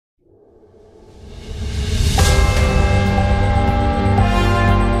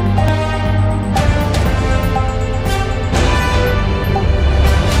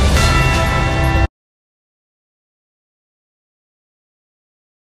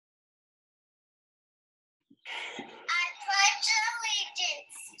I pledge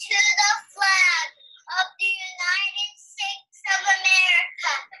allegiance to the flag of the United States of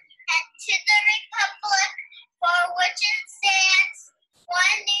America and to the republic for which it stands,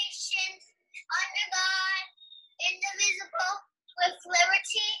 one nation, under God, indivisible, with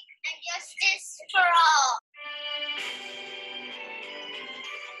liberty and justice for all.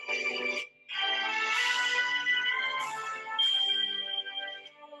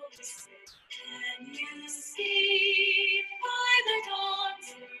 Can you see by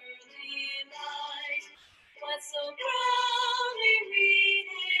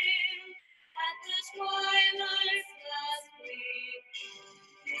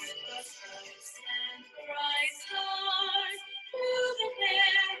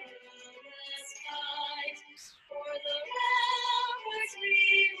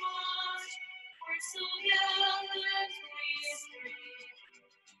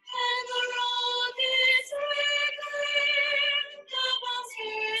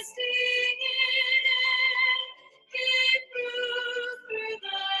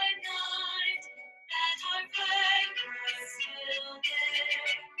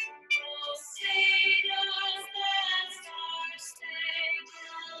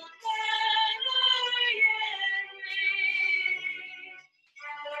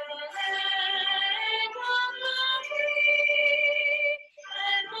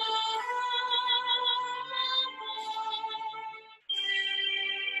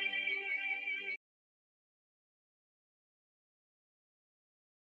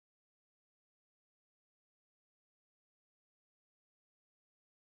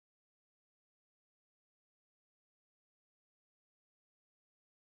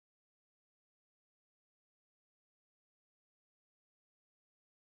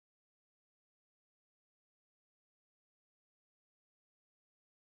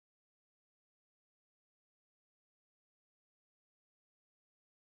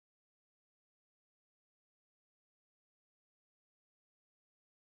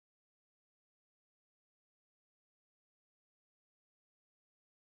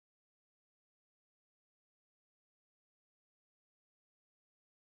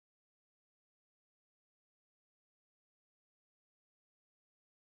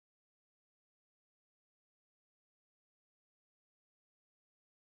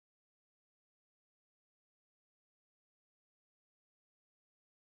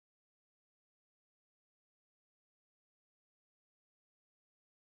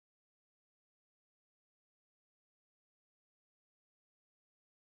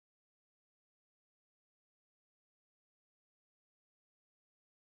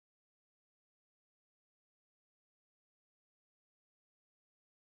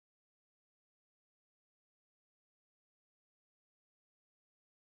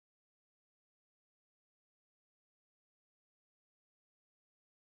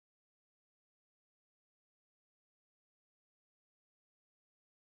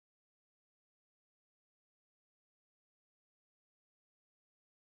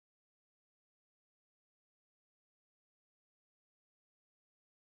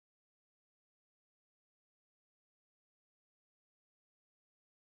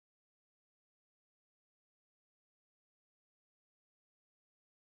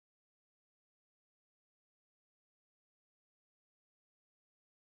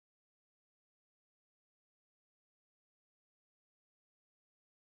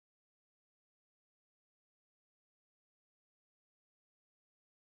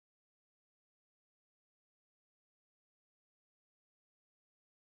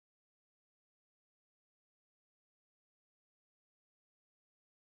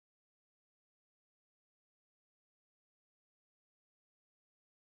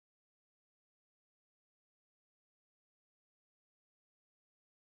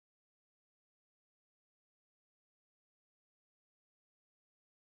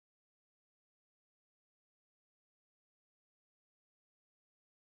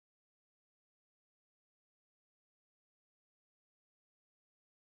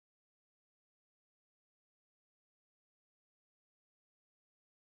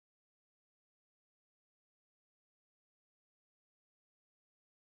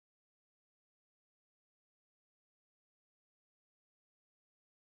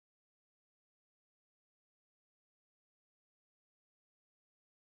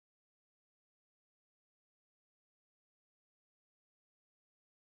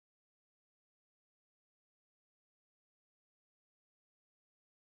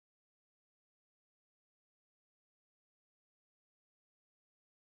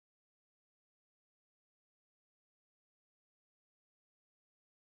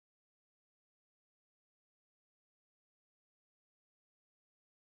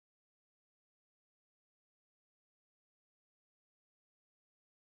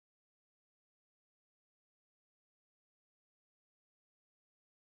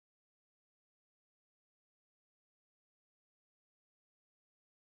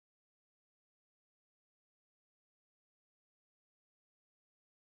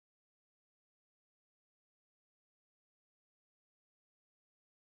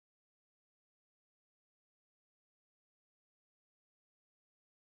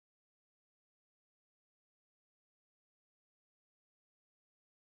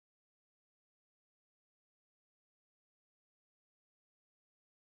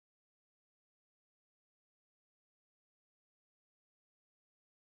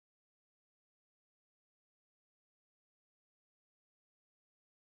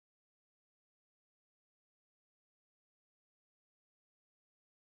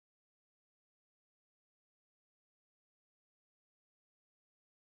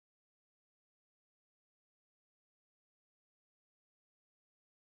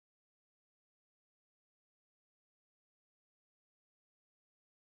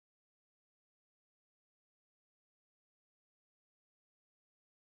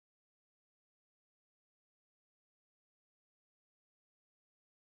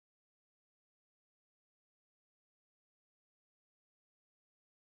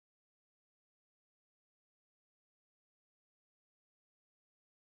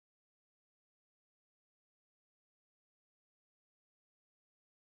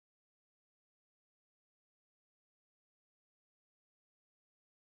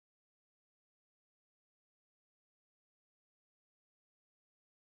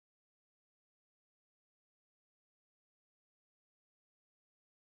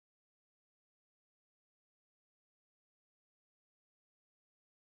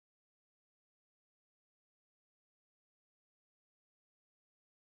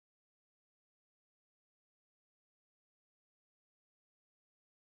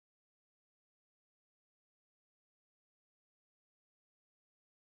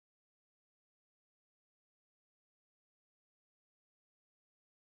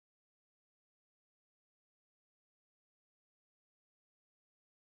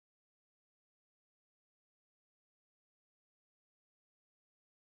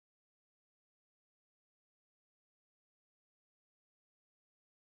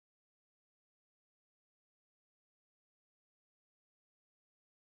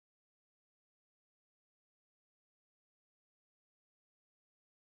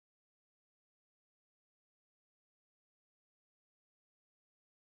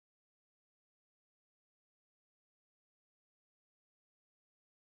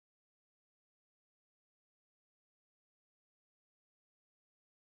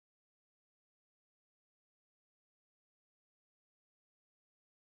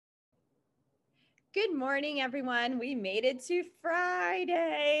Good morning, everyone. We made it to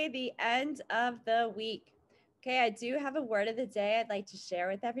Friday, the end of the week. Okay, I do have a word of the day I'd like to share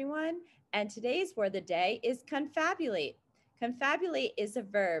with everyone. And today's word of the day is confabulate. Confabulate is a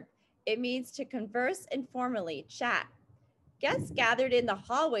verb, it means to converse informally, chat. Guests gathered in the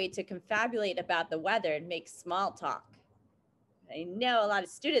hallway to confabulate about the weather and make small talk. I know a lot of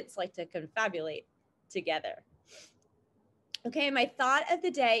students like to confabulate together. Okay, my thought of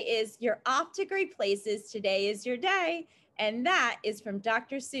the day is you're off to great places. Today is your day. And that is from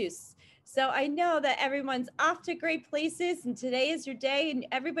Dr. Seuss. So I know that everyone's off to great places and today is your day and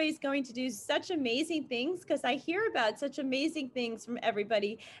everybody's going to do such amazing things because I hear about such amazing things from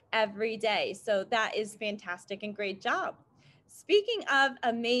everybody every day. So that is fantastic and great job. Speaking of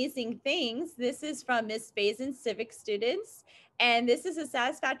amazing things, this is from Miss Faison Civic students. And this is a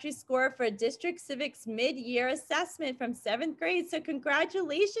satisfactory score for District Civics mid-year assessment from 7th grade. So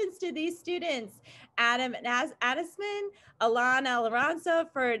congratulations to these students. Adam Addisman, Alana Lorenzo,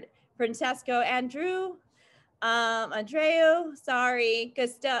 Francesco Andreu,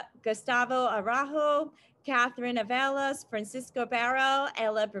 Gustavo Arajo, Catherine Avelas, Francisco Barro,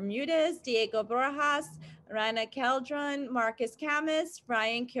 Ella Bermudez, Diego Borjas, Rana Keldron, Marcus Camus,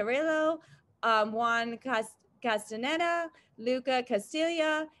 Ryan Carrillo, Juan Castaneda, Luca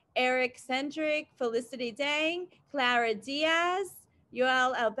Castilla, Eric Centric, Felicity Dang, Clara Diaz,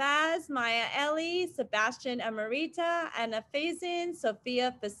 Yoel Albaz, Maya Eli, Sebastian Amarita, Anna Faison,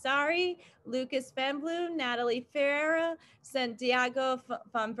 Sophia Fasari, Lucas Fembloom, Natalie Ferreira, Santiago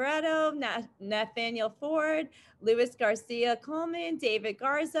Fambretto, Nathaniel Ford, Luis Garcia Coleman, David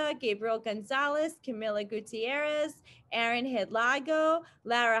Garza, Gabriel Gonzalez, Camila Gutierrez, Aaron Hidlago,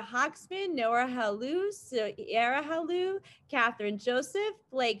 Lara Hoxman, Noah Halou, Sierra Halou, Catherine Joseph,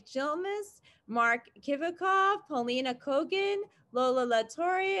 Blake Gilmas, Mark Kivikov, Paulina Kogan, Lola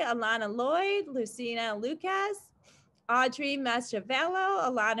Latorre, Alana Lloyd, Lucina Lucas, Audrey Mastrovello,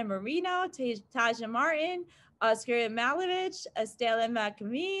 Alana Marino, Taja Martin, Oscar Malovich, Estela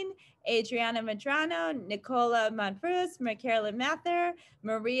Macamine, Adriana Madrano, Nicola Manfrus, Michaela Mather,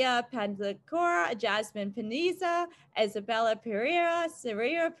 Maria Pandlicora, Jasmine Paniza, Isabella Pereira,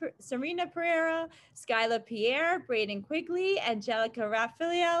 Serena Pereira, Skyla Pierre, Braden Quigley, Angelica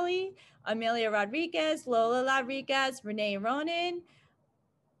Raffaelli, Amelia Rodriguez, Lola Rodriguez, Renee Ronan,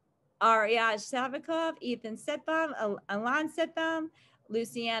 Arya Shavakov, Ethan Setbom, Alan Setbom,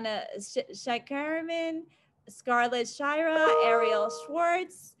 Luciana Shakarman, Scarlett Shira, Ariel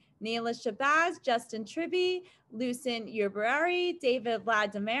Schwartz, Neela Shabazz, Justin Tribby, Lucin Urberari, David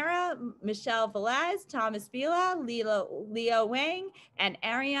Vladimira, Michelle Velez, Thomas Vila, Leo Wang, and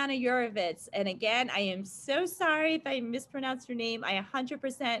Ariana Yurovitz. And again, I am so sorry if I mispronounced your name. I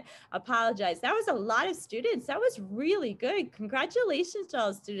 100% apologize. That was a lot of students. That was really good. Congratulations to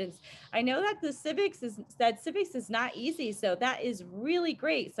all students. I know that civics is not easy, so that is really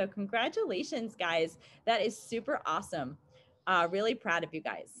great. So congratulations, guys. That is super awesome. Really proud of you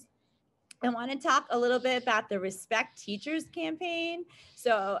guys. I want to talk a little bit about the Respect Teachers campaign.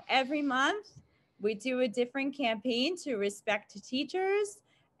 So every month we do a different campaign to respect teachers,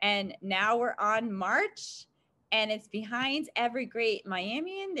 and now we're on March, and it's behind every great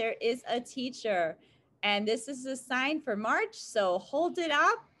Miamian. There is a teacher, and this is a sign for March. So hold it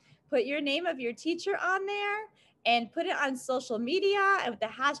up, put your name of your teacher on there, and put it on social media with the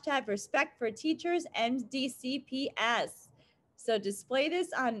hashtag Respect for Teachers MDCPS. So display this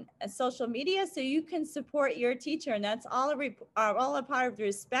on social media so you can support your teacher, and that's all a part of the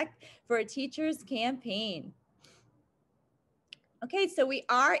Respect for Teachers campaign. Okay, so we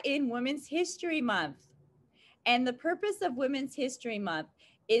are in Women's History Month, and the purpose of Women's History Month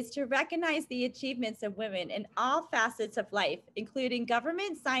is to recognize the achievements of women in all facets of life, including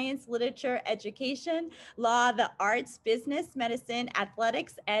government, science, literature, education, law, the arts, business, medicine,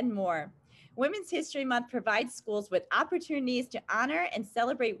 athletics, and more. Women's History Month provides schools with opportunities to honor and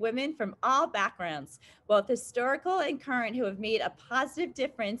celebrate women from all backgrounds, both historical and current, who have made a positive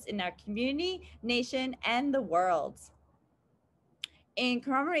difference in our community, nation, and the world. In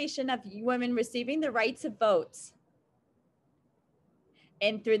commemoration of women receiving the right to vote,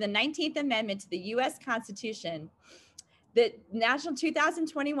 and through the 19th Amendment to the U.S. Constitution, the National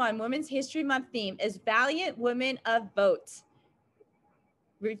 2021 Women's History Month theme is Valiant Women of Vote,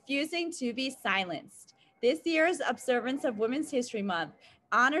 refusing to be silenced. This year's observance of Women's History Month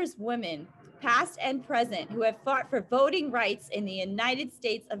honors women, past and present, who have fought for voting rights in the United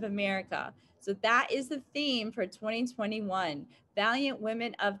States of America. So that is the theme for 2021, Valiant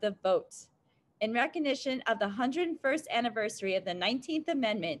Women of the Vote. In recognition of the 101st anniversary of the 19th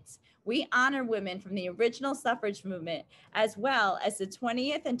Amendment, we honor women from the original suffrage movement, as well as the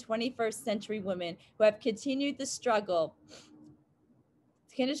 20th and 21st century women who have continued the struggle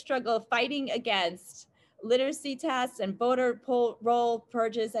fighting against literacy tests and voter roll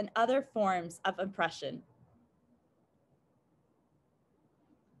purges and other forms of oppression.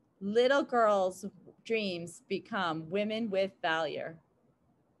 Little girls' dreams become women with value.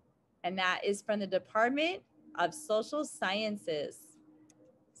 And that is from the Department of Social Sciences.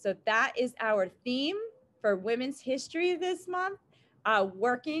 So that is our theme for Women's History this month,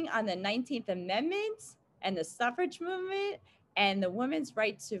 working on the 19th Amendment and the suffrage movement and the women's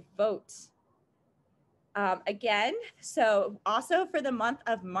right to vote. Again, so also for the month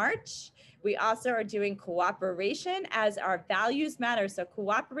of March, we also are doing cooperation as our values matter. So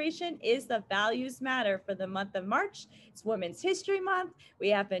cooperation is the values matter for the month of March. It's Women's History Month. We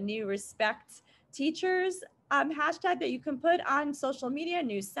have a new respect teachers hashtag that you can put on social media,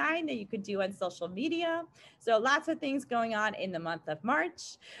 new sign that you could do on social media. So lots of things going on in the month of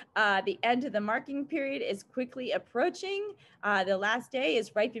March. The end of the marking period is quickly approaching. The last day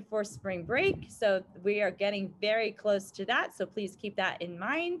is right before spring break. So we are getting very close to that. So please keep that in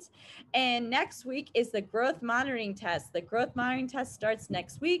mind. And next week is the growth monitoring test. The growth monitoring test starts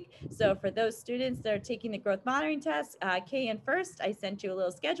next week. So for those students that are taking the growth monitoring test, Kay and First, I sent you a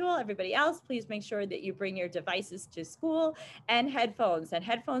little schedule. Everybody else, please make sure that you bring your devices to school and headphones. And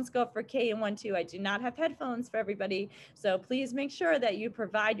headphones go for K and 1, 2. I do not have headphones for everybody. So please make sure that you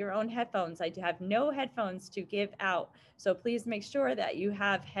provide your own headphones. I have no headphones to give out. So please make sure that you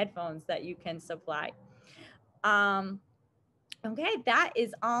have headphones that you can supply. Okay, that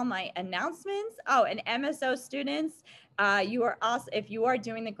is all my announcements. Oh, and MSO students, you are also, if you are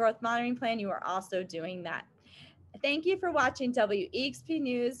doing the growth monitoring plan, you are also doing that. Thank you for watching WEXP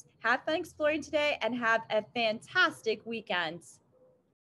News. Have fun exploring today and have a fantastic weekend.